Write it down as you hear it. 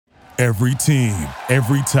Every team,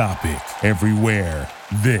 every topic, everywhere.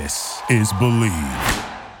 This is Believe.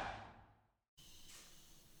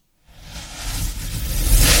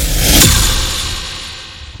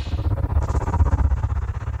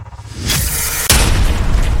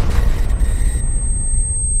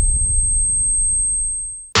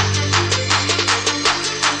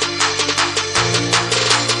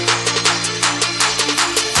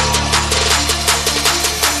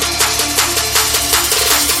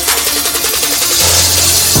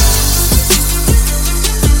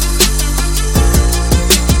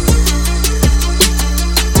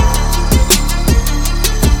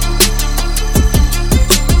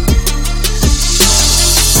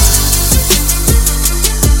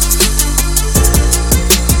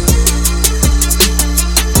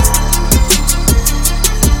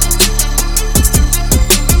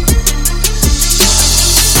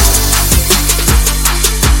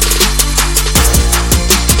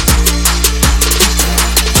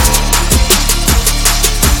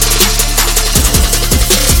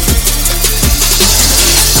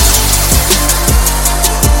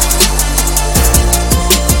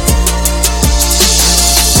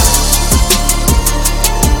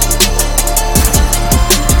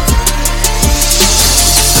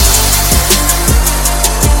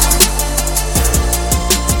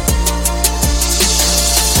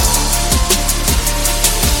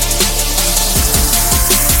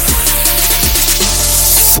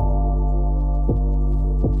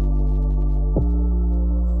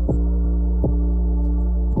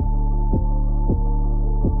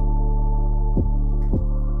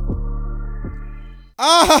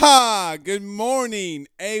 Good morning,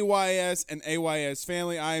 AYS and AYS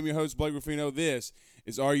family. I am your host, Blake Ruffino. This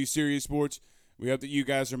is Are You Serious Sports? We hope that you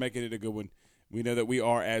guys are making it a good one. We know that we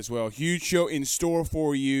are as well. Huge show in store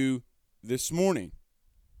for you this morning.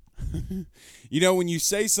 You know, when you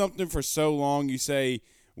say something for so long, you say,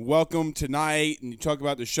 welcome tonight, and you talk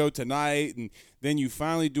about the show tonight, and then you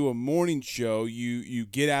finally do a morning show, you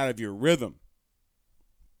get out of your rhythm.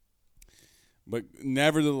 But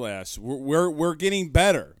nevertheless, we're getting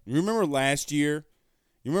better. You remember last year?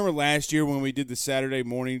 You remember last year when we did the Saturday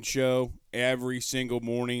morning show? Every single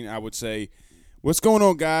morning, I would say, "What's going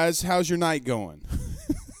on, guys? How's your night going?"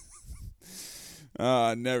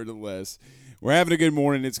 Nevertheless, we're having a good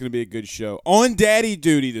morning. It's going to be a good show. On daddy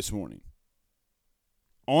duty this morning.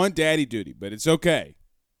 On daddy duty, but it's okay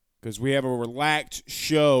because we have a relaxed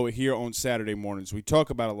show here on Saturday mornings. We talk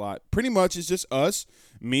about a lot. Pretty much it's just us,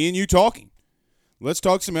 me and you talking. Let's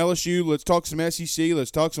talk some LSU. Let's talk some SEC.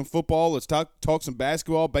 Let's talk some football. Let's talk some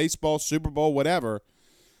basketball, baseball, Super Bowl, whatever.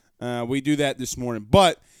 We do that this morning.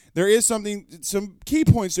 But there is some key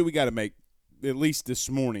points that we got to make, at least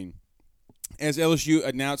this morning, as LSU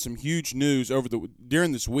announced some huge news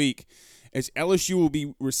during this week, as LSU will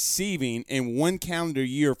be receiving in one calendar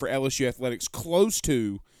year for LSU athletics close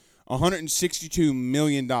to $162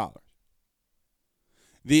 million.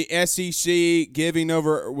 The SEC giving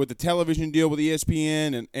over with the television deal with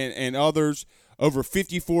ESPN and others over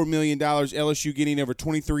 $54 million. LSU getting over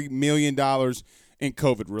 $23 million in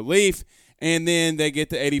COVID relief. And then they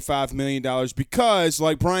get the $85 million because,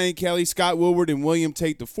 like Brian Kelly, Scott Woodward, and William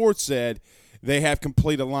Tate IV said, they have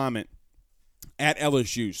complete alignment at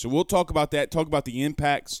LSU. So we'll talk about that, talk about the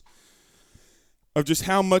impacts of just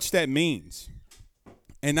how much that means.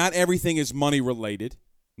 And not everything is money related.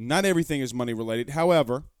 Not everything is money related.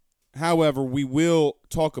 However, we will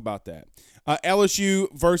talk about that. LSU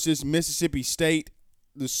versus Mississippi State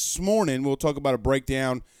this morning. We'll talk about a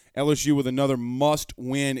breakdown. LSU with another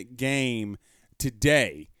must-win game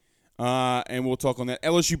today, and we'll talk on that.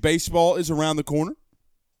 LSU baseball is around the corner.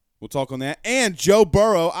 We'll talk on that. And Joe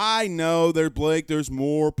Burrow, I know there's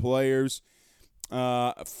more players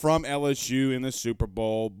from LSU in the Super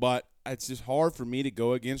Bowl, but it's just hard for me to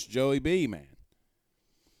go against Joey B, man.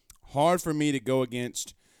 Hard for me to go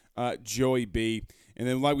against Joey B. And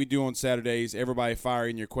then like we do on Saturdays, everybody fire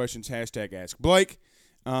in your questions, hashtag Ask Blake,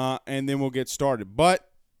 and then we'll get started. But,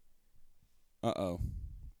 how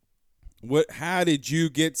did you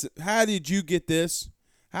get this?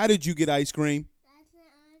 How did you get ice cream? That's not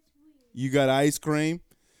ice cream. You got ice cream?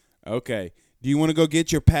 Okay. Do you want to go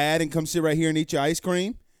get your pad and come sit right here and eat your ice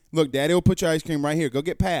cream? Look, Daddy will put your ice cream right here. Go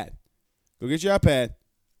get pad. Go get your iPad.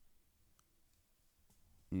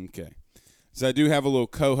 Okay. So I do have a little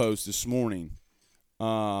co-host this morning.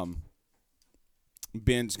 Ben's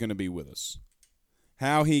going to be with us.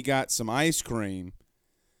 How he got some ice cream,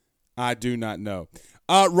 I do not know.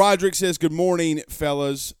 Roderick says, good morning,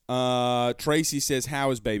 fellas. Tracy says,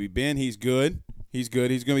 how is baby Ben? He's good. He's good.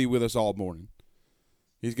 He's going to be with us all morning.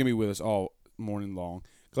 He's going to be with us all morning long.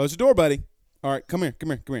 Close the door, buddy. All right, come here.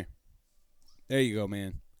 There you go,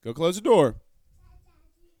 man. Go close the door.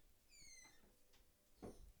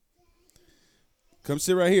 Come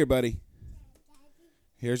sit right here, buddy.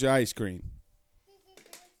 Here's your ice cream.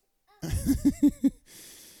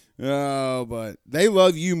 Oh, but they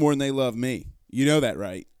love you more than they love me. You know that,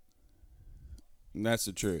 right? And that's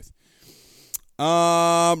the truth.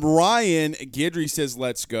 Ryan Gidry says,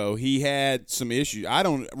 let's go. He had some issues.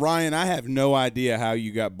 Ryan, I have no idea how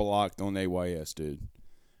you got blocked on AYS, dude.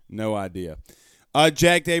 No idea.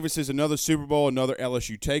 Jack Davis says, another Super Bowl, another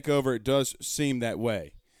LSU takeover. It does seem that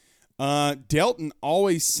way. Delton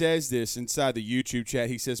always says this inside the YouTube chat.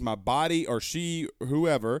 He says, my body, or she,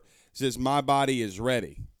 whoever, says, my body is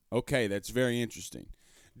ready. Okay, that's very interesting.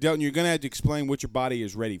 Delton, you're going to have to explain what your body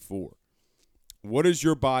is ready for. What is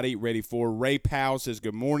your body ready for? Ray Powell says,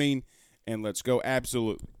 good morning, and let's go.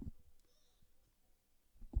 Absolutely.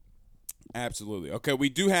 Absolutely. Okay, we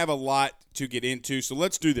do have a lot to get into, so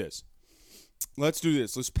let's do this. Let's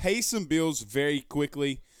pay some bills very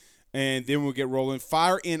quickly, and then we'll get rolling.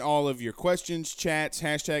 Fire in all of your questions, chats,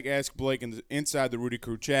 hashtag Ask Blake, and inside the Rudy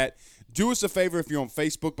Crew chat. Do us a favor if you're on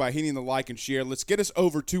Facebook by hitting the like and share. Let's get us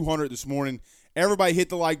over 200 this morning. Everybody hit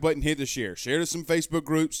the like button, hit the share. Share to some Facebook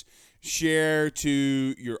groups. Share to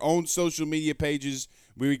your own social media pages.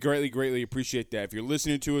 We would greatly, greatly appreciate that. If you're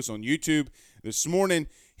listening to us on YouTube this morning,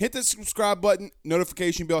 hit the subscribe button,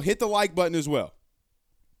 notification bell. Hit the like button as well.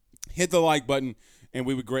 Hit the like button, and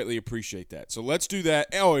we would greatly appreciate that. So let's do that.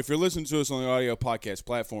 Oh, if you're listening to us on the audio podcast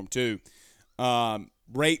platform too,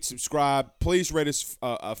 rate, subscribe. Please rate us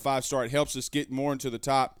a 5-star. It helps us get more into the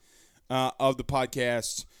top of the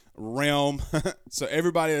podcast realm. So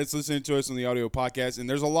everybody that's listening to us on the audio podcast, and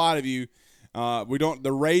there's a lot of you,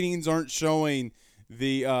 the ratings aren't showing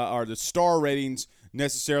or the star ratings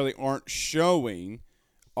necessarily aren't showing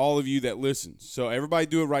all of you that listen. So everybody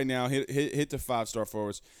do it right now. Hit the 5-star for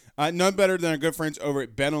us. None better than our good friends over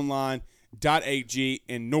at betonline.ag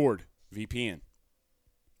and NordVPN.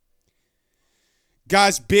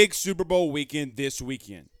 Guys, big Super Bowl weekend this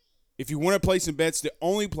weekend. If you want to play some bets, the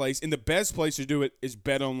only place and the best place to do it is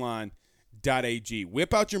betonline.ag.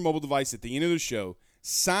 Whip out your mobile device at the end of the show.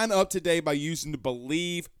 Sign up today by using the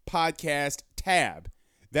Believe Podcast tab.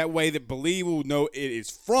 That way that Believe will know it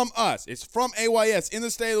is from us. It's from AYS in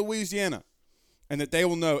the state of Louisiana. And that they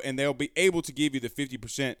will know, and they'll be able to give you the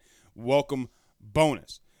 50% welcome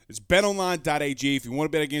bonus. It's betonline.ag. If you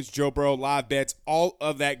want to bet against Joe Burrow, live bets, all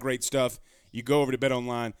of that great stuff, you go over to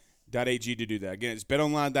betonline.ag to do that. Again, it's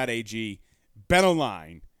betonline.ag,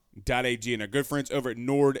 betonline.ag, and our good friends over at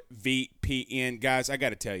NordVPN. Guys, I got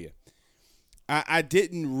to tell you, I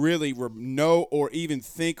didn't really know or even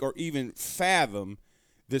think or even fathom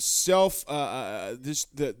the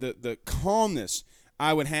the calmness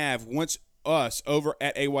I would have once us over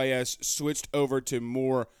at AYS switched over to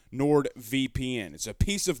more NordVPN. It's a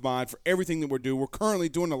peace of mind for everything that we're doing. We're currently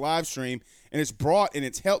doing a live stream, and it's brought and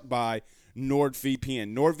it's helped by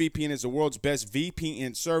NordVPN. NordVPN is the world's best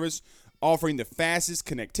VPN service, offering the fastest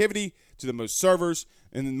connectivity to the most servers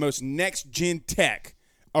and the most next-gen tech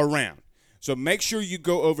around. So make sure you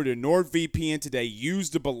go over to NordVPN today. Use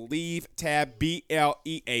the Believe tab,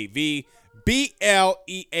 BLEAV,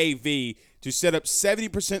 BLEAV, to set up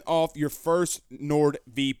 70% off your first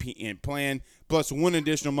NordVPN plan. Plus, one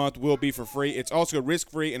additional month will be for free. It's also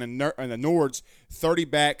risk-free and the Nord's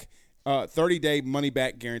 30-day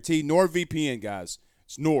money-back guarantee. NordVPN, guys.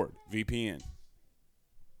 It's NordVPN.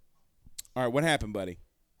 All right, what happened, buddy?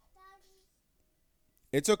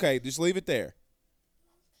 It's okay. Just leave it there.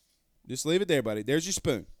 Just leave it there, buddy. There's your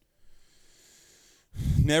spoon.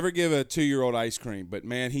 Never give a 2-year-old ice cream, but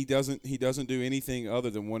man, he doesn't do anything other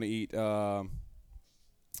than want to eat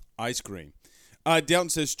ice cream. Delton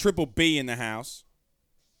says Triple B in the house.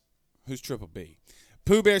 Who's Triple B?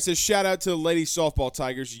 Pooh Bear says shout out to the ladies softball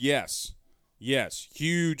Tigers. Yes,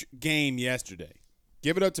 huge game yesterday.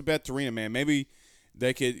 Give it up to Beth Torina, man. Maybe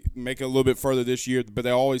they could make it a little bit further this year, but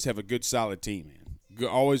they always have a good solid team, man.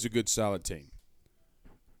 Always a good solid team.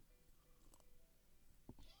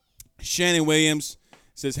 Shannon Williams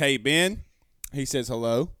says, hey, Ben. He says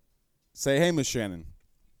hello. Say, hey, Miss Shannon.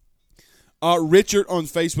 Richard on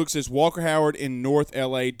Facebook says, Walker Howard in North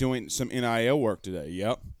L.A. doing some NIL work today.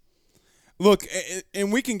 Yep. Look,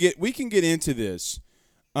 and we can get into this.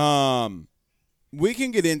 We can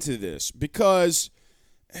get into this because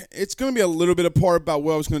it's going to be a little bit apart about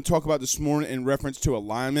what I was going to talk about this morning in reference to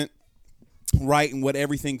alignment, right, and what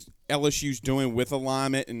everything LSU's doing with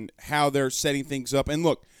alignment and how they're setting things up. And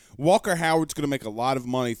look, Walker Howard's going to make a lot of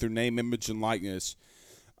money through name, image, and likeness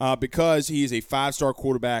because he is a 5-star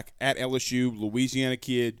quarterback at LSU, Louisiana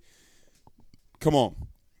kid. Come on.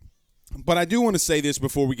 But I do want to say this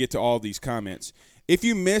before we get to all these comments. If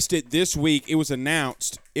you missed it this week, it was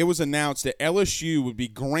announced that LSU would be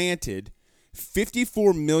granted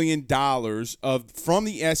 $54 million from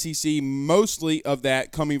the SEC, mostly of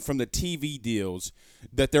that coming from the TV deals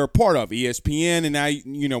that they're a part of, ESPN. And now,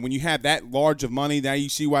 when you have that large of money, now you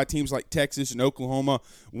see why teams like Texas and Oklahoma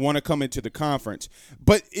want to come into the conference.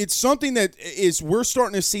 But it's something that we're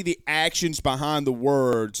starting to see the actions behind the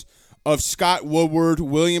words of Scott Woodward,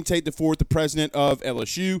 William Tate IV, the president of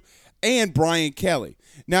LSU, and Brian Kelly.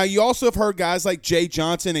 Now, you also have heard guys like Jay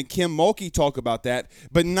Johnson and Kim Mulkey talk about that,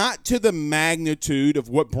 but not to the magnitude of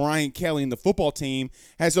what Brian Kelly and the football team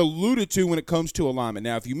has alluded to when it comes to alignment.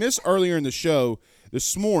 Now, if you missed earlier in the show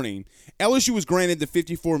this morning, LSU was granted the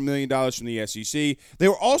 $54 million from the SEC. They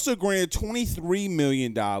were also granted $23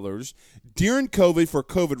 million during COVID for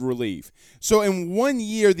COVID relief. So in 1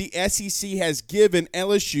 year, the SEC has given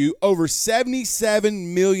LSU over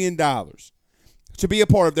 $77 million to be a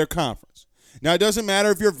part of their conference. Now, it doesn't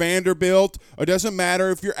matter if you're Vanderbilt, or it doesn't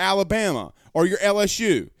matter if you're Alabama or you're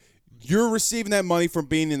LSU. You're receiving that money from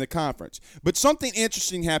being in the conference. But something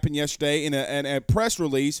interesting happened yesterday in a press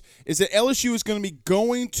release is that LSU is going to be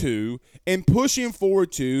going to and pushing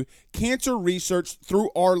forward to cancer research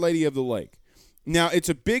through Our Lady of the Lake. Now, it's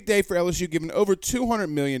a big day for LSU, giving over $200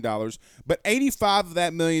 million, but $85 of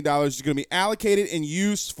that $1 million is going to be allocated and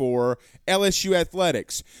used for LSU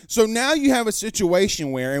athletics. So now you have a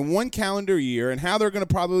situation where in one calendar year, and how they're going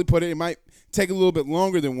to probably put it, it might take a little bit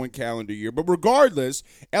longer than one calendar year, but regardless,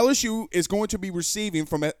 LSU is going to be receiving,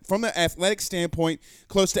 from an athletic standpoint,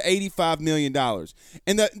 close to $85 million.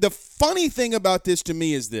 And the funny thing about this to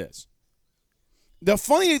me is this. The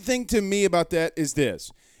funny thing to me about that is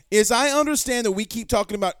this. I understand that we keep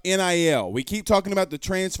talking about NIL. We keep talking about the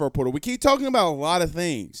transfer portal. We keep talking about a lot of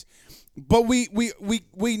things. But we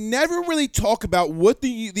never really talk about what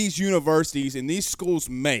these universities and these schools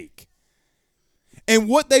make and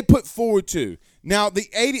what they put forward to. Now, the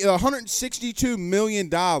 $162 million,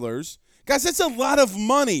 guys, that's a lot of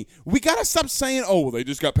money. We got to stop saying, oh, well, they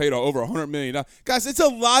just got paid over $100 million. Guys, it's a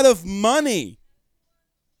lot of money.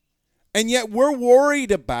 And yet we're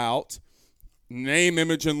worried about name,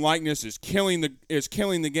 image, and likeness is killing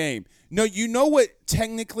the game. No, you know what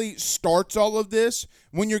technically starts all of this?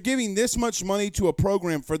 When you're giving this much money to a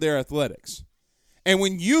program for their athletics. And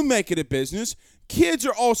when you make it a business, kids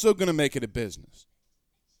are also going to make it a business.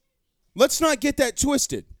 Let's not get that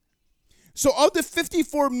twisted. So of the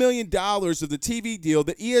 $54 million of the TV deal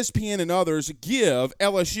that ESPN and others give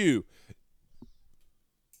LSU,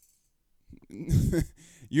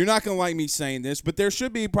 you're not going to like me saying this, but there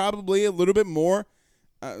should be probably a little bit more.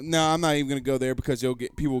 No, I'm not even going to go there because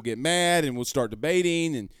people will get mad and we'll start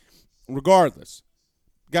debating. And regardless,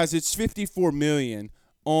 guys, it's $54 million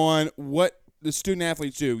on what the student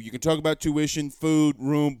athletes do. You can talk about tuition, food,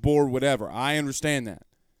 room, board, whatever. I understand that.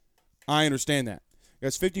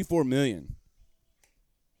 That's $54 million.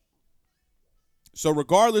 So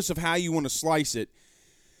regardless of how you want to slice it,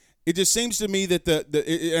 it just seems to me that and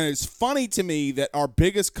it's funny to me that our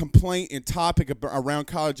biggest complaint and topic around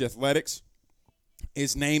college athletics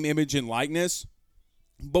is name, image, and likeness,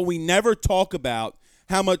 but we never talk about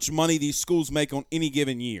how much money these schools make on any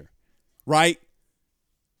given year, right?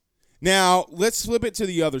 Now, let's flip it to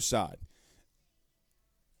the other side.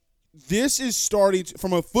 This is starting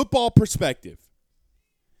from a football perspective.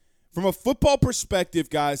 From a football perspective,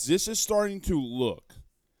 guys, this is starting to look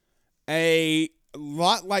a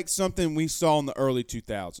lot like something we saw in the early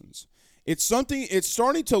 2000s. It's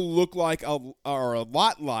starting to look like a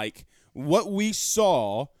lot like what we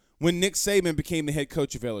saw when Nick Saban became the head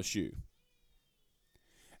coach of LSU.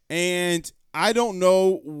 And I don't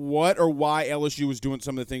know what or why LSU was doing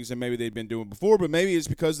some of the things that maybe they'd been doing before, but maybe it's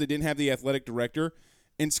because they didn't have the athletic director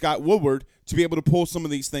in Scott Woodward to be able to pull some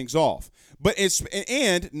of these things off.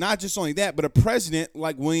 And not just only that, but a president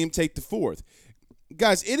like William Tate IV.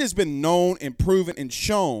 Guys, it has been known and proven and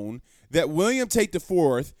shown that William Tate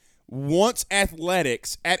IV wants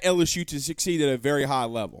athletics at LSU to succeed at a very high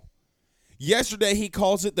level. Yesterday, he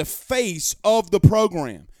calls it the face of the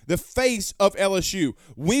program, the face of LSU.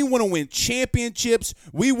 We want to win championships.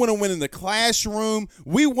 We want to win in the classroom.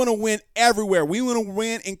 We want to win everywhere. We want to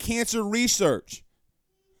win in cancer research.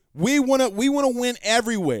 We want to win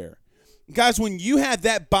everywhere. Guys, when you have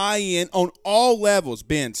that buy-in on all levels,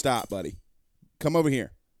 Ben, stop, buddy. Come over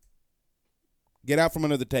here. Get out from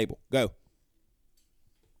under the table. Go.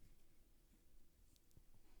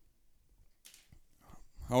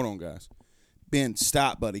 Hold on, guys. Ben,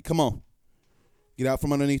 stop, buddy. Come on. Get out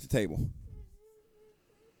from underneath the table.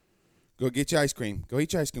 Go get your ice cream. Go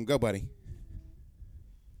eat your ice cream. Go, buddy.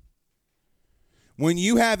 When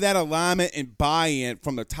you have that alignment and buy-in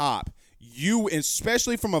from the top, you,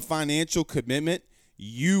 especially from a financial commitment,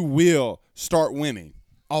 you will start winning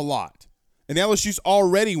a lot. And LSU's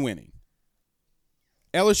already winning.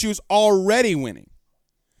 LSU's already winning.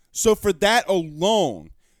 So for that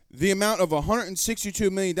alone, the amount of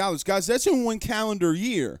 $162 million, guys, that's in one calendar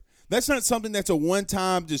year. That's not something that's a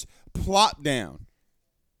one-time just plop down.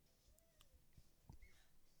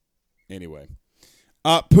 Anyway,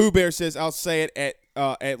 Pooh Bear says, I'll say it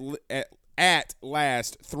at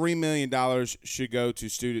last, $3 million should go to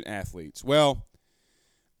student athletes. Well,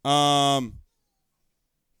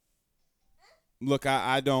 look,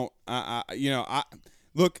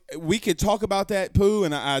 look, we could talk about that, Pooh,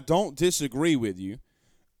 and I don't disagree with you.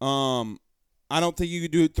 I don't think you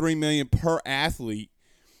could do it $3 million per athlete,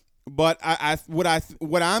 but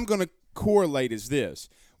what I'm going to correlate is this.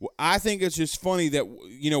 I think it's just funny that,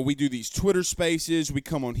 we do these Twitter spaces. We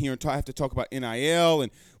come on here and have to talk about NIL,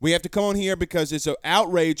 and we have to come on here because it's an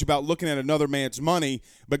outrage about looking at another man's money.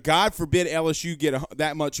 But God forbid LSU get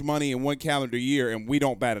that much money in one calendar year, and we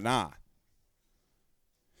don't bat an eye.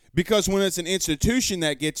 Because when it's an institution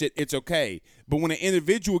that gets it, it's okay. But when an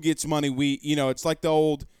individual gets money, it's like the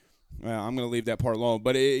old. Well, I'm going to leave that part alone.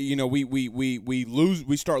 But we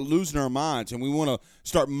start losing our minds, and we want to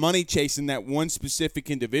start money chasing that one specific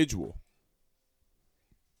individual.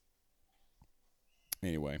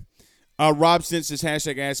 Anyway, Rob Stinson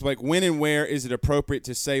says # like, when and where is it appropriate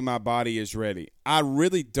to say my body is ready? I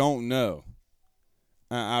really don't know.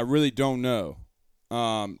 I really don't know.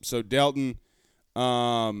 So Delton,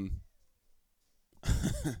 I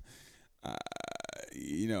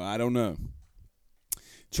don't know.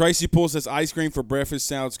 Tracy Poole says ice cream for breakfast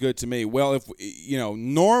sounds good to me. Well, if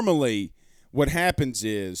normally what happens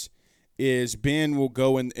is Ben will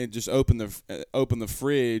go in and just open the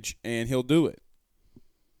fridge and he'll do it.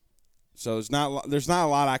 So there's not a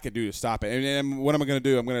lot I could do to stop it. And what am I going to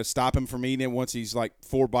do? I'm going to stop him from eating it once he's like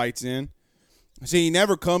 4 bites in. See, he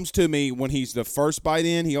never comes to me when he's the first bite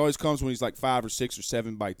in. He always comes when he's like 5 or 6 or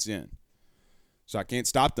 7 bites in. So I can't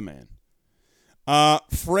stop the man.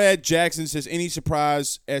 Fred Jackson says, any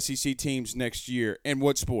surprise SEC teams next year? And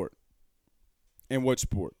what sport?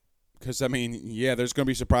 Because, there's going to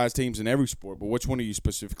be surprise teams in every sport, but which one are you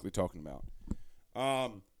specifically talking about?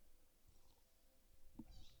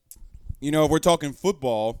 If we're talking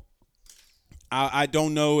football, I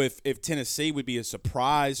don't know if Tennessee would be a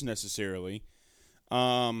surprise necessarily.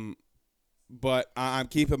 But I'm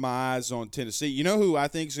keeping my eyes on Tennessee. You know who I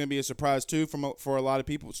think is going to be a surprise too for a lot of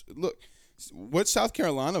people? Look, what's South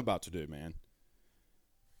Carolina about to do, man?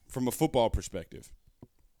 From a football perspective.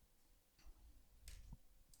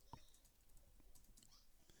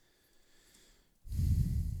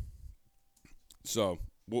 So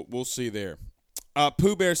we'll see there.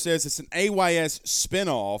 Pooh Bear says it's an AYS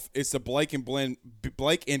spinoff. It's the Blake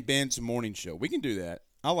and Ben's morning show. We can do that.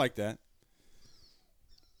 I like that.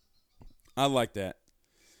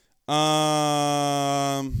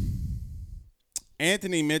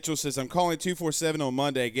 Anthony Mitchell says, I'm calling 247 on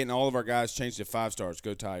Monday, getting all of our guys changed to 5 stars.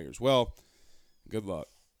 Go Tigers. Well, good luck.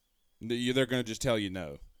 They're going to just tell you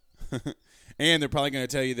no. And they're probably going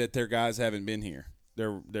to tell you that their guys haven't been here.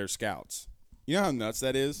 They're scouts. You know how nuts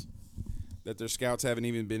that is? That their scouts haven't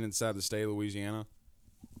even been inside the state of Louisiana?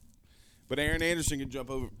 But Aaron Anderson can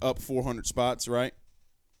jump up 400 spots, right?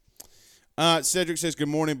 Cedric says, good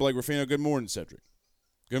morning, Blake Ruffino. Good morning, Cedric.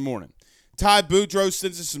 Good morning. Todd Boudreaux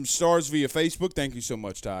sends us some stars via Facebook. Thank you so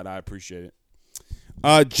much, Todd. I appreciate it.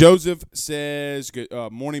 Joseph says, good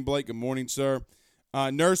morning, Blake. Good morning, sir.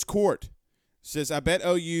 Nurse Court says, I bet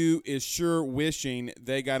OU is sure wishing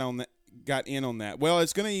they got in on that. Well,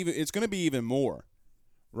 it's gonna be even more,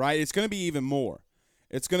 right? It's gonna be even more.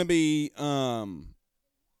 It's gonna be, the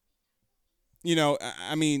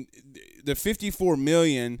 $54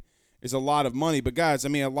 million is a lot of money, but guys,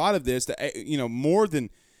 a lot of this, more than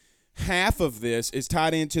half of this is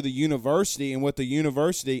tied into the university and what the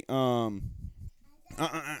university go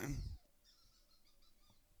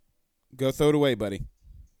throw it away, buddy.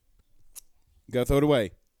 Go throw it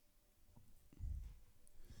away.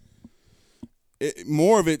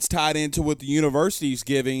 More of it's tied into what the university's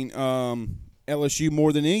giving LSU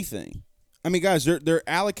more than anything. Guys, they're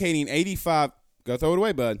allocating 85. Go throw it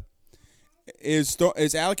away, bud. Is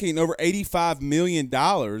allocating over $85 million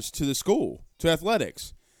to the school, to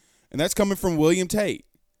athletics. And that's coming from William Tate.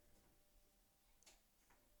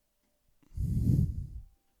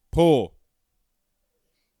 Pull.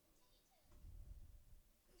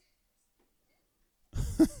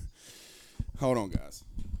 Hold on, guys.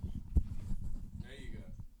 There you go.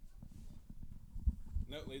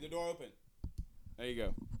 No, leave the door open. There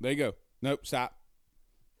you go. Nope, stop.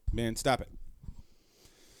 Man, stop it.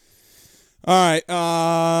 All right.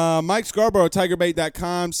 Mike Scarborough,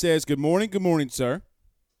 TigerBait.com says, Good morning, sir.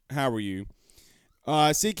 How are you?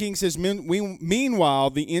 C. King says, meanwhile,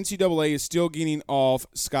 the NCAA is still getting off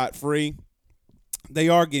scot-free. They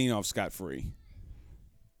are getting off scot-free.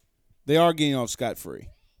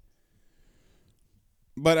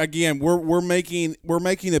 But again, we're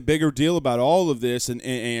making a bigger deal about all of this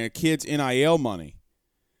and kids' NIL money.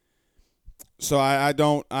 So I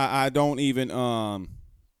don't even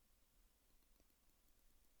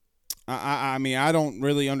I mean, I don't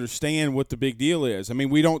really understand what the big deal is. I mean,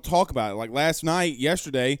 we don't talk about it. Like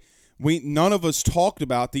yesterday, none of us talked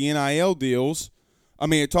about the NIL deals. I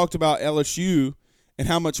mean, it talked about LSU and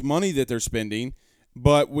how much money that they're spending,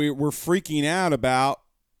 but we're freaking out about,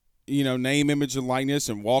 name, image, and likeness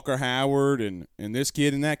and Walker Howard and this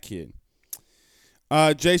kid and that kid.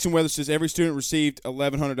 Jason Weather says every student received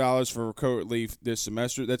 $1,100 for COVID relief this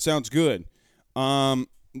semester. That sounds good.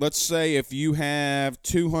 Let's say if you have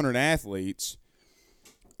 200 athletes,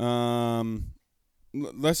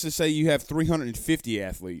 let's just say you have 350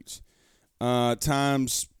 athletes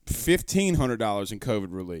times $1,500 in COVID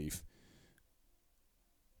relief.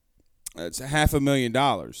 That's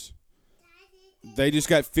 $500,000. They just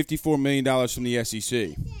got $54 million from the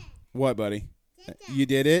SEC. What, buddy? You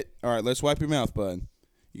did it? All right, let's wipe your mouth, bud.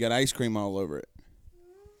 You got ice cream all over it.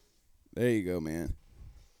 There you go, man.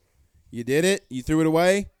 You did it? You threw it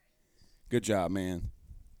away? Good job, man.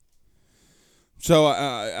 So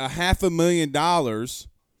 $500,000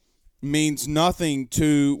 means nothing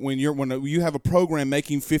to when you have a program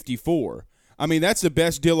making 54. I mean, that's the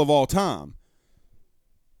best deal of all time.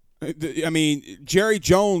 I mean, Jerry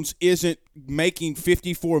Jones isn't making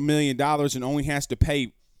 $54 million and only has to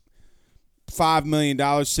pay $5 million,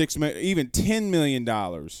 $6 million, even $10 million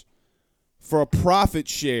for a profit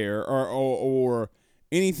share or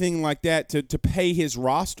anything like that to pay his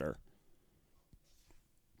roster.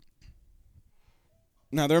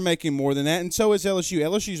 Now, they're making more than that, and so is LSU.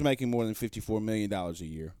 LSU's making more than $54 million a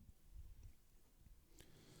year.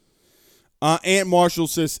 Ant Marshall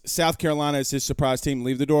says South Carolina is his surprise team.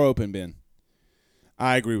 Leave the door open, Ben.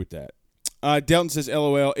 I agree with that. Delton says,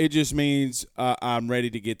 LOL, it just means I'm ready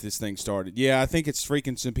to get this thing started. Yeah, I think it's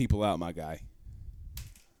freaking some people out, my guy.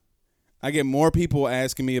 I get more people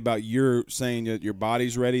asking me about your saying that your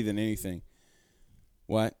body's ready than anything.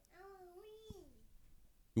 What?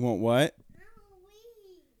 You want what?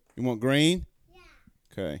 You want green? Yeah.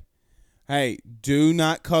 Okay. Hey, do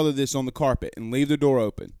not color this on the carpet and leave the door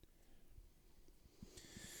open.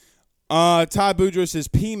 Ty Boudreaux says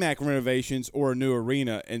PMAC renovations or a new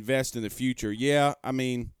arena, invest in the future. Yeah, I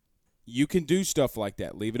mean, you can do stuff like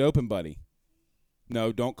that. Leave it open, buddy.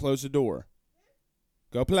 No, don't close the door.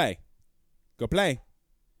 Go play. Go play.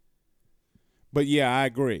 But yeah, I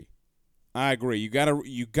agree. You got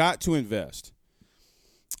to invest.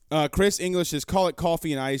 Chris English says call it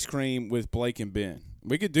coffee and ice cream with Blake and Ben.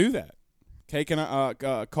 We could do that. Cake and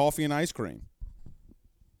coffee and ice cream.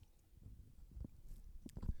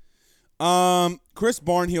 Chris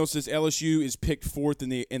Barnhill says LSU is picked fourth in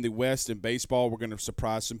the West in baseball. We're going to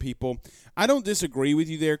surprise some people. I don't disagree with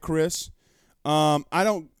you there, Chris. I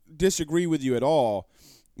don't disagree with you at all.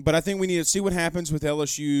 But I think we need to see what happens with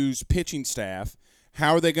LSU's pitching staff.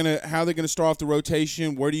 How are they gonna start off the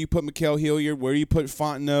rotation? Where do you put Mikael Hilliard? Where do you put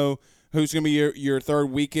Fontenot? Who's gonna be your third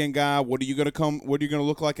weekend guy? What are you gonna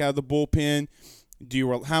look like out of the bullpen?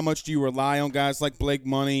 How much do you rely on guys like Blake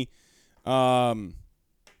Money? But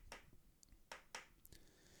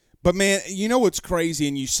man, you know what's crazy?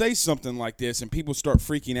 And you say something like this, and people start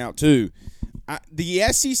freaking out too. The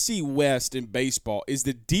SEC West in baseball is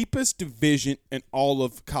the deepest division in all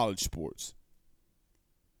of college sports.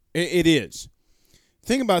 It is.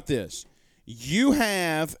 Think about this. You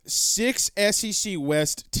have 6 SEC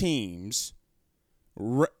West teams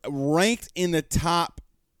ranked in the top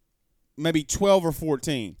maybe 12 or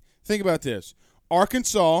 14. Think about this.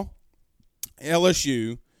 Arkansas,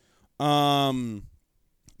 LSU,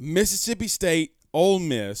 Mississippi State, Ole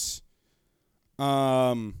Miss.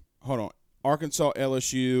 Hold on. Arkansas,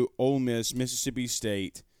 LSU, Ole Miss, Mississippi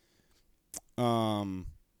State. God,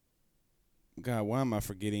 why am I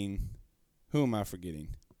forgetting? Who am I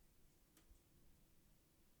forgetting?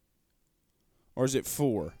 Or is it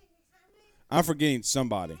 4? I'm forgetting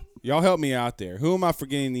somebody. Y'all help me out there. Who am I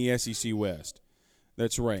forgetting in the SEC West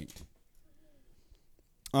that's ranked?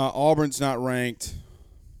 Auburn's not ranked.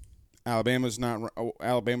 Alabama's not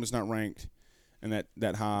ranked and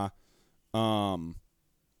that high.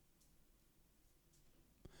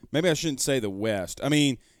 Maybe I shouldn't say the West. I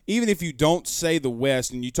mean, even if you don't say the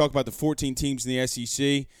West and you talk about the 14 teams in the SEC,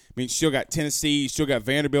 I mean, you still got Tennessee, you still got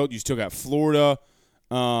Vanderbilt, you still got Florida.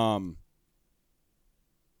 Trying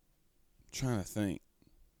to think.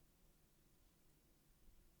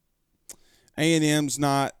 A&M's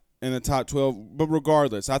not in the top 12, but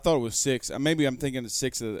regardless, I thought it was 6. Maybe I'm thinking of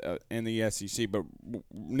 6 in the SEC, but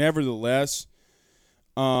nevertheless,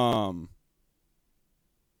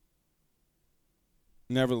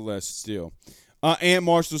 still. Ant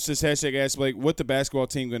Marshall says, #Ask Blake, what the basketball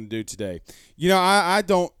team going to do today? I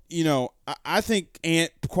don't, I think,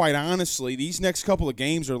 Ant, quite honestly, these next couple of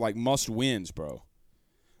games are like must-wins, bro.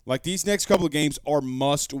 Like, these next couple of games are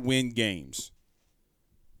must-win games.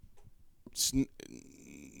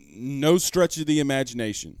 No stretch of the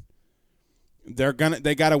imagination.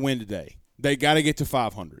 They got to win today. They got to get to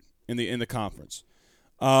 500 in the conference.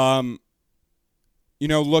 Look,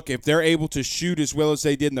 if they're able to shoot as well as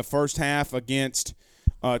they did in the first half against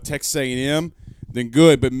Texas A&M, then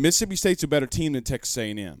good. But Mississippi State's a better team than Texas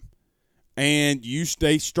A&M, and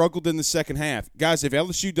they struggled in the second half. Guys, if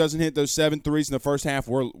LSU doesn't hit those 7 threes in the first half,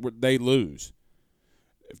 they lose.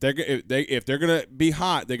 If they're gonna be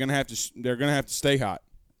hot, they're gonna have to stay hot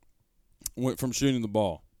from shooting the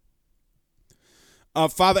ball.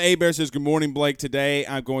 Father Abear says, good morning, Blake. Today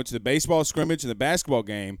I'm going to the baseball scrimmage and the basketball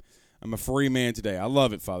game. I'm a free man today. I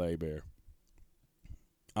love it, Father Abear.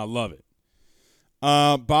 I love it.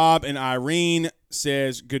 Bob and Irene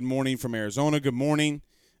says, good morning from Arizona. Good morning.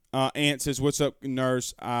 Ant says, what's up,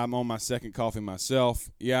 nurse? I'm on my second coffee myself.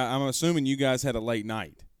 Yeah, I'm assuming you guys had a late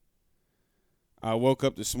night. I woke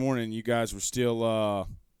up this morning and you guys were still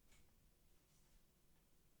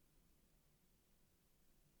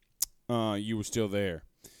you were still there.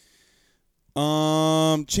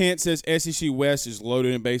 Chance says SEC West is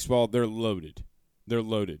loaded in baseball. They're loaded.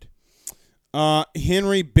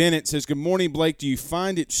 Henry Bennett says, good morning, Blake. Do you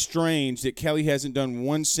find it strange that Kelly hasn't done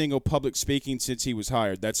one single public speaking since he was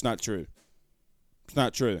hired? That's not true. It's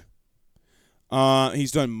not true.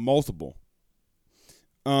 He's done multiple.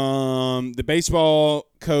 The baseball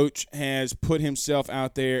coach has put himself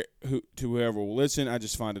out there to whoever will listen. I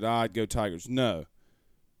just find it odd. Go Tigers. No.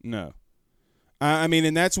 I mean,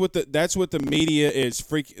 and that's what the media is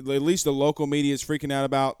at least the local media is freaking out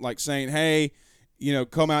about, like saying, hey,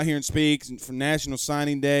 come out here and speak for National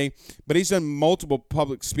Signing Day. But he's done multiple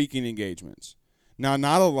public speaking engagements. Now,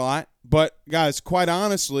 not a lot, but guys, quite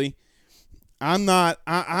honestly, I'm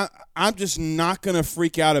just not going to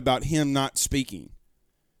freak out about him not speaking.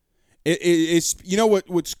 It's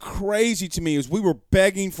what's crazy to me is we were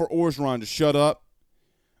begging for Orgeron to shut up.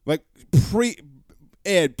 Like,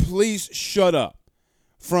 Ed, please shut up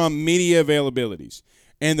from media availabilities.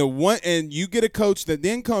 And you get a coach that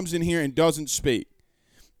then comes in here and doesn't speak.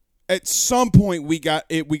 At some point, we got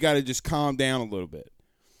to just calm down a little bit.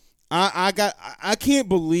 I can't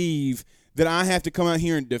believe that I have to come out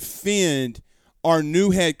here and defend our new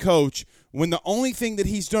head coach when the only thing that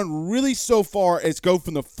he's done really so far is go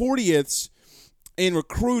from the 40th in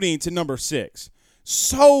recruiting to number 6.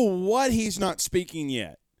 So what? He's not speaking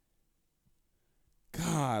yet.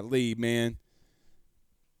 Golly, man.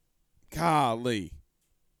 Golly.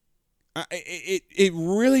 It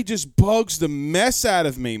really just bugs the mess out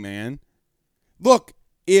of me, man. Look,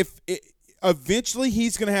 eventually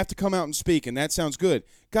he's going to have to come out and speak, and that sounds good.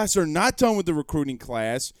 Guys, they're not done with the recruiting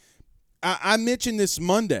class. I mentioned this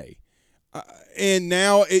Monday. And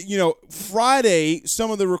now, Friday,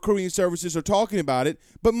 some of the recruiting services are talking about it.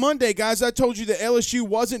 But Monday, guys, I told you that LSU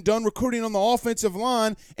wasn't done recruiting on the offensive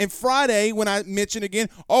line. And Friday, when I mentioned again,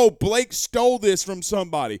 Blake stole this from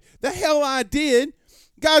somebody. The hell I did.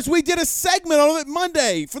 Guys, we did a segment on it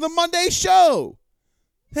Monday for the Monday show.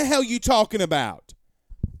 The hell you talking about?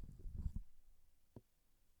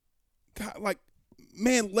 God,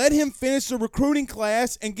 man, let him finish the recruiting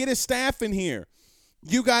class and get his staff in here.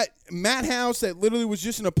 You got Matt House that literally was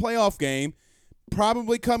just in a playoff game,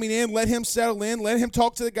 probably coming in. Let him settle in. Let him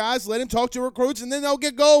talk to the guys. Let him talk to recruits, and then they'll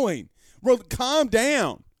get going. Bro, calm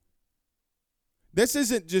down. This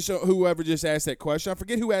isn't just whoever just asked that question. I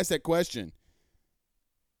forget who asked that question.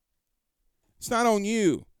 It's not on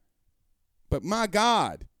you. But my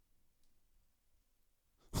God.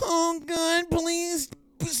 Oh, God, please.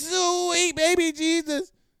 Sweet baby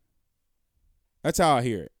Jesus. That's how I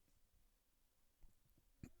hear it.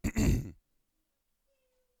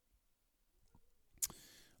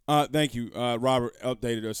 Thank you. Robert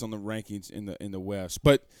updated us on the rankings in the West.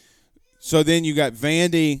 But so then you got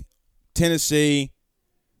Vandy, Tennessee,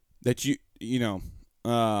 that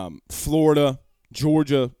Florida,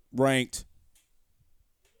 Georgia ranked.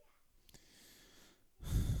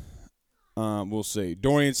 We'll see.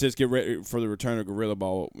 Dorian says get ready for the return of Gorilla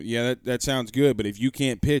Ball. Yeah, that sounds good, but if you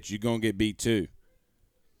can't pitch, you're going to get beat too.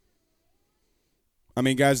 I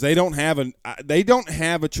mean, guys, they don't have a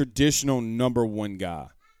traditional number one guy,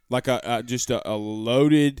 like just a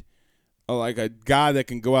loaded, like a guy that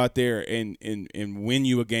can go out there and win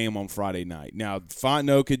you a game on Friday night. Now,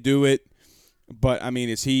 Fontenot could do it, but I mean,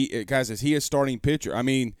 is he a starting pitcher? I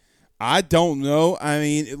mean, I don't know. I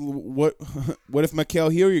mean, what if Mikael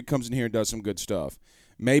Hilliard comes in here and does some good stuff?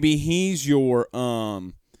 Maybe he's your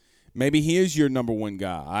number one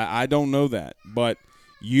guy. I don't know that, but.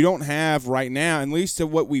 You don't have right now, at least to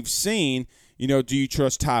what we've seen, do you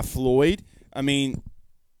trust Ty Floyd? I mean,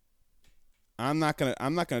 I'm not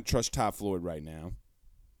gonna trust Ty Floyd right now.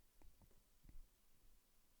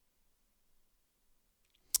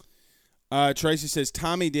 Tracy says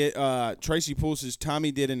Tracy Poole says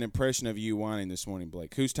Tommy did an impression of you whining this morning,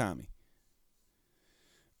 Blake. Who's Tommy?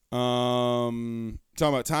 Talking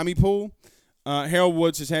about Tommy Poole. Harold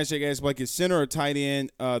Woods says hashtag ask Blake, is center or tight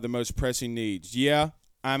end the most pressing needs? Yeah.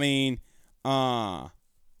 I mean, I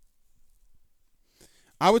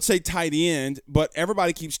would say tight end, but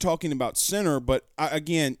everybody keeps talking about center. But,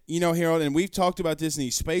 again, Harold, and we've talked about this in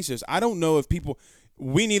these spaces, I don't know if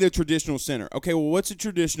we need a traditional center. Okay, well, what's a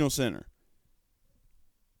traditional center?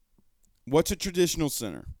 What's a traditional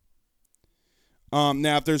center?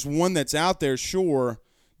 Now, if there's one that's out there, sure,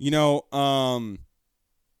 if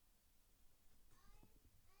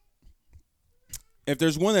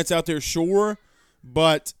there's one that's out there, sure.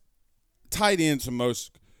 But tight end's the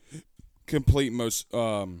most complete, most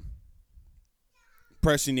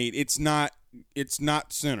pressing need. It's not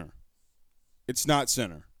center. It's not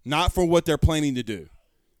center. Not for what they're planning to do.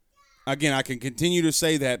 Again, I can continue to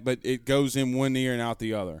say that, but it goes in one ear and out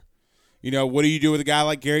the other. What do you do with a guy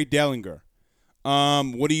like Gary Dellinger?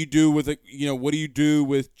 What do you do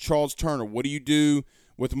with Charles Turner? What do you do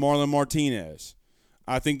with Marlon Martinez?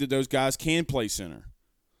 I think that those guys can play center.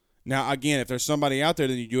 Now, again, if there's somebody out there,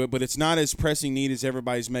 then you do it, but it's not as pressing need as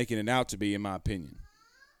everybody's making it out to be, in my opinion.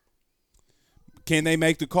 Can they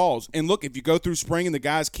make the calls? And look, if you go through spring and the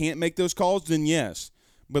guys can't make those calls, then yes.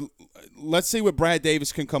 But let's see what Brad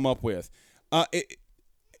Davis can come up with.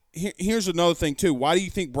 Here's another thing, too. Why do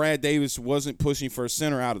you think Brad Davis wasn't pushing for a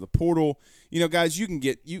center out of the portal? Guys,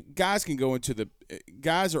 guys can go into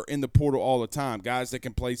guys are in the portal all the time, guys that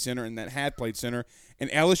can play center and that had played center, and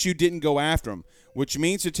LSU didn't go after them, which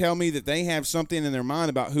means to tell me that they have something in their mind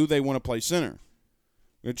about who they want to play center. I'm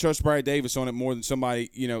going to trust Brad Davis on it more than somebody,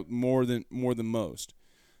 more than most.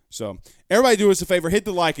 So, everybody do us a favor, hit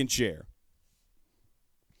the like and share.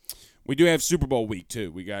 We do have Super Bowl week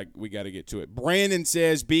too. We got to get to it. Brandon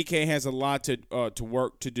says BK has a lot to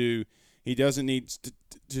work to do. He doesn't need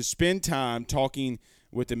to spend time talking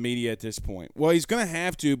with the media at this point. Well, he's going to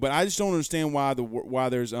have to, but I just don't understand why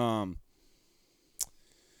there's I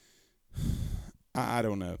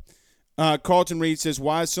don't know. Carlton Reed says,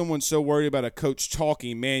 why is someone so worried about a coach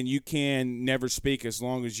talking? Man, you can never speak as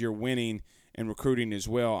long as you're winning and recruiting as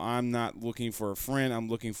well. I'm not looking for a friend. I'm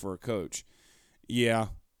looking for a coach. Yeah.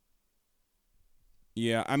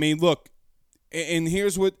 I mean, look, and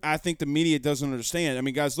here's what I think the media doesn't understand. I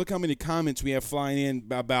mean, guys, look how many comments we have flying in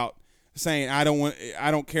about saying I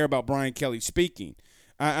don't care about Brian Kelly speaking.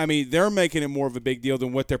 I mean, they're making it more of a big deal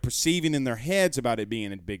than what they're perceiving in their heads about it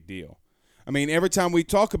being a big deal. I mean, every time we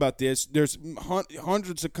talk about this, there's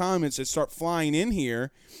hundreds of comments that start flying in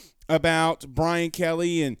here about Brian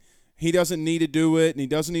Kelly and he doesn't need to do it and he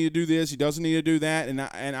doesn't need to do this, he doesn't need to do that,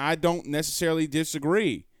 and I don't necessarily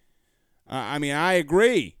disagree. I mean, I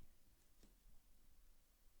agree.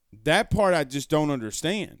 That part I just don't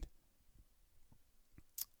understand.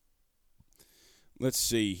 Let's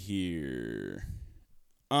see here.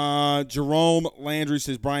 Jerome Landry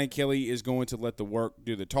says Brian Kelly is going to let the work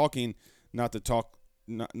do the talking, not talk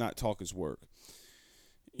his work.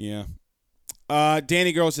 Yeah.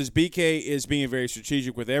 Danny Girl says BK is being very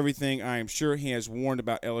strategic with everything. I am sure he has warned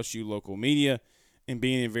about LSU local media and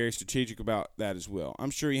being very strategic about that as well.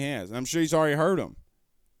 I'm sure he has. I'm sure he's already heard them.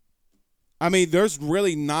 I mean, there's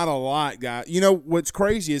really not a lot, guys. You know, what's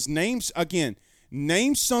crazy is name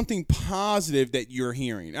something positive that you're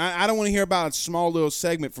hearing. I don't want to hear about a small little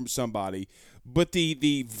segment from somebody, but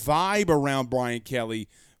the vibe around Brian Kelly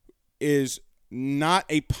is not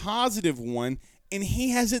a positive one, and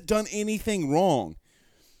he hasn't done anything wrong.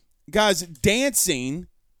 Guys, dancing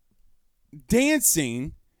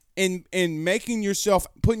and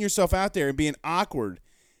putting yourself out there and being awkward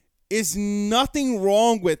is nothing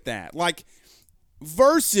wrong with that. Like,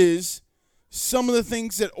 versus some of the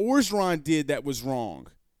things that Orgeron did that was wrong.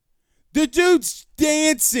 The dude's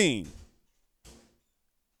dancing.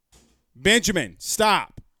 Benjamin,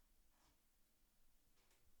 stop.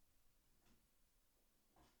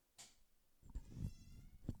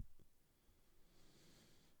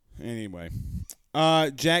 Anyway.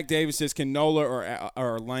 Jack Davis says, can Nola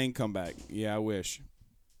or Lane come back? Yeah, I wish.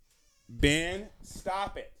 Ben,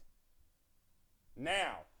 stop it.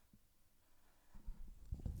 Now.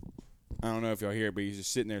 I don't know if y'all hear it, but he's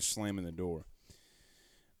just sitting there slamming the door.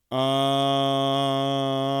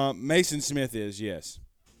 Mason Smith is, yes.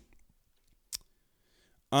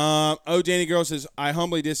 Danny Girl says, I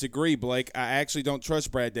humbly disagree, Blake. I actually don't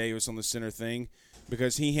trust Brad Davis on the center thing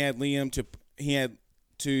because he had Liam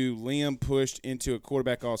pushed into a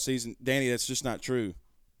quarterback all season. Danny, that's just not true.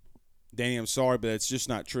 Danny, I'm sorry, but that's just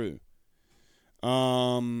not true.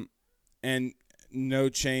 And no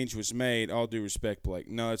change was made. All due respect, Blake.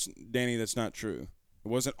 No, Danny, that's not true. It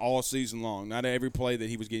wasn't all season long. Not every play that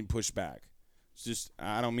he was getting pushed back. It's just,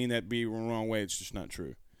 I don't mean that to be the wrong way. It's just not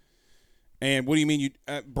true. And what do you mean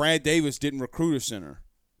Brad Davis didn't recruit a center?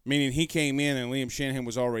 Meaning he came in and Liam Shanahan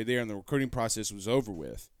was already there and the recruiting process was over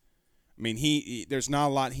with. I mean, there's not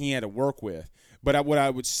a lot he had to work with. But what I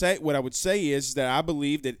would say is that I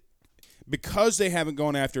believe that because they haven't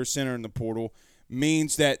gone after a center in the portal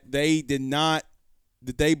means that they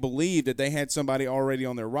believe that they had somebody already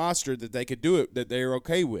on their roster that they could do it, that they're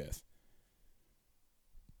okay with.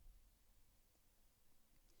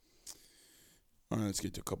 All right, let's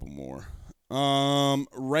get to a couple more.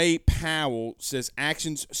 Ray Powell says,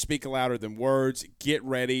 actions speak louder than words. Get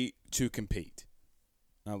ready to compete.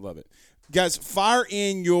 I love it. Guys, fire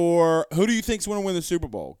in who do you think's going to win the Super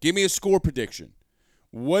Bowl? Give me a score prediction.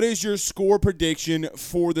 What is your score prediction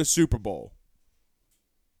for the Super Bowl?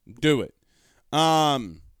 Do it.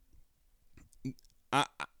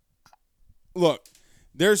 Look,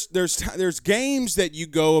 there's games that you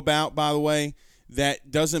go about, by the way,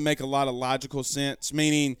 that doesn't make a lot of logical sense.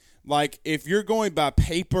 Meaning, like, if you're going by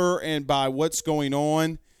paper and by what's going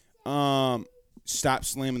on, stop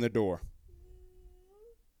slamming the door.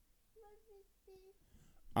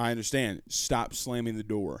 I understand. Stop slamming the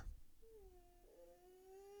door.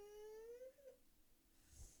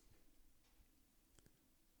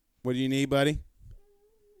 What do you need, buddy?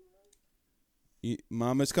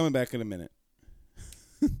 Mama's coming back in a minute.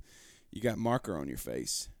 You got marker on your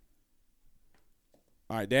face.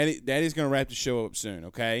 All right, Daddy's going to wrap the show up soon,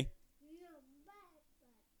 okay?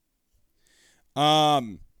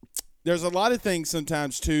 There's a lot of things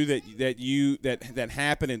sometimes too that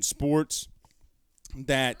happen in sports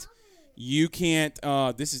that you can't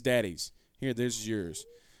this is Daddy's. Here, this is yours.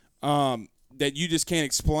 That you just can't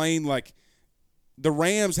explain. Like, the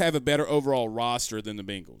Rams have a better overall roster than the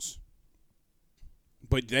Bengals.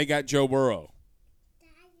 But they got Joe Burrow.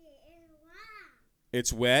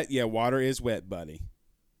 It's wet. Yeah, water is wet, buddy.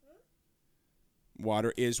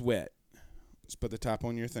 Water is wet. Let's put the top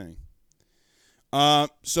on your thing.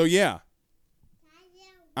 So yeah.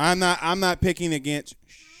 I'm not picking against.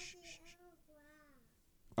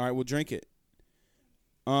 All right, we'll drink it.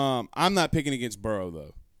 I'm not picking against Burrow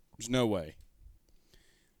though. There's no way.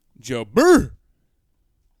 Joe Burrow.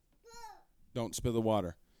 Don't spill the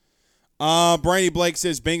water. Brandy Blake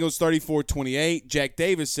says Bengals 34-28. Jack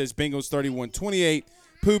Davis says Bengals 31-28.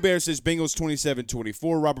 Pooh Bear says Bengals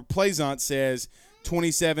 27-24. Robert Plaisant says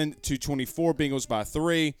 27-24. Bengals by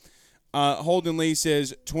 3. Holden Lee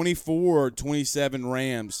says 24-27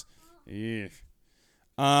 Rams. Yeah.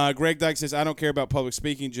 Greg Dyke says, I don't care about public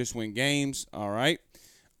speaking, just win games. All right.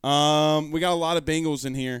 We got a lot of Bengals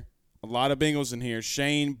in here.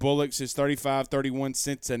 Shane Bullock says 35-31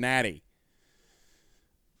 Cincinnati.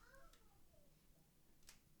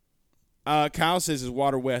 Kyle says, is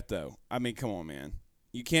water wet, though? I mean, come on, man.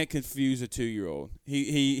 You can't confuse a 2-year-old.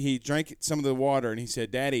 He drank some of the water, and he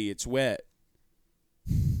said, Daddy, it's wet.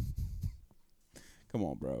 Come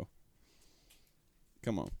on, bro.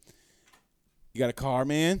 Come on. You got a car,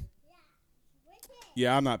 man?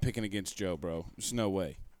 Yeah, I'm not picking against Joe, bro. There's no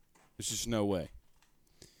way. There's just no way.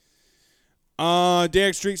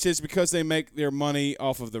 Derek Street says because they make their money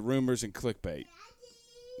off of the rumors and clickbait.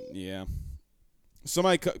 Yeah.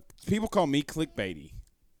 People call me clickbaity.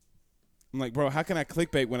 I'm like, bro, how can I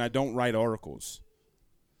clickbait when I don't write articles?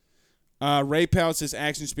 Ray Powell says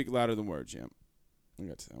actions speak louder than words. Yeah, I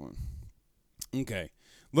got to that one. Okay.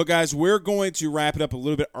 Look, guys, we're going to wrap it up a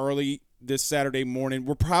little bit early this Saturday morning.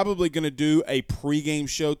 We're probably going to do a pregame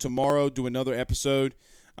show tomorrow, do another episode.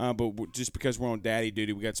 But just because we're on daddy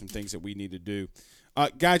duty, we got some things that we need to do.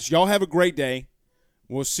 Guys, y'all have a great day.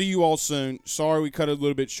 We'll see you all soon. Sorry we cut it a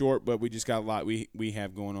little bit short, but we just got a lot we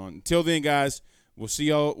have going on. Until then, guys, we'll see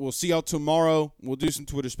y'all tomorrow. We'll do some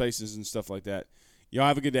Twitter Spaces and stuff like that. Y'all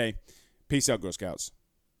have a good day. Peace out, Girl Scouts.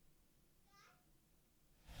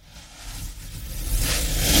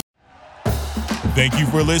 Thank you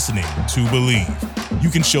for listening to Believe. You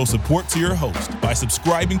can show support to your host by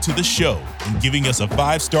subscribing to the show and giving us a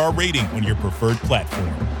 5-star rating on your preferred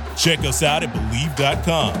platform. Check us out at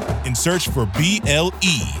Believe.com and search for BLEAV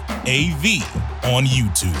on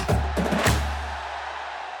YouTube.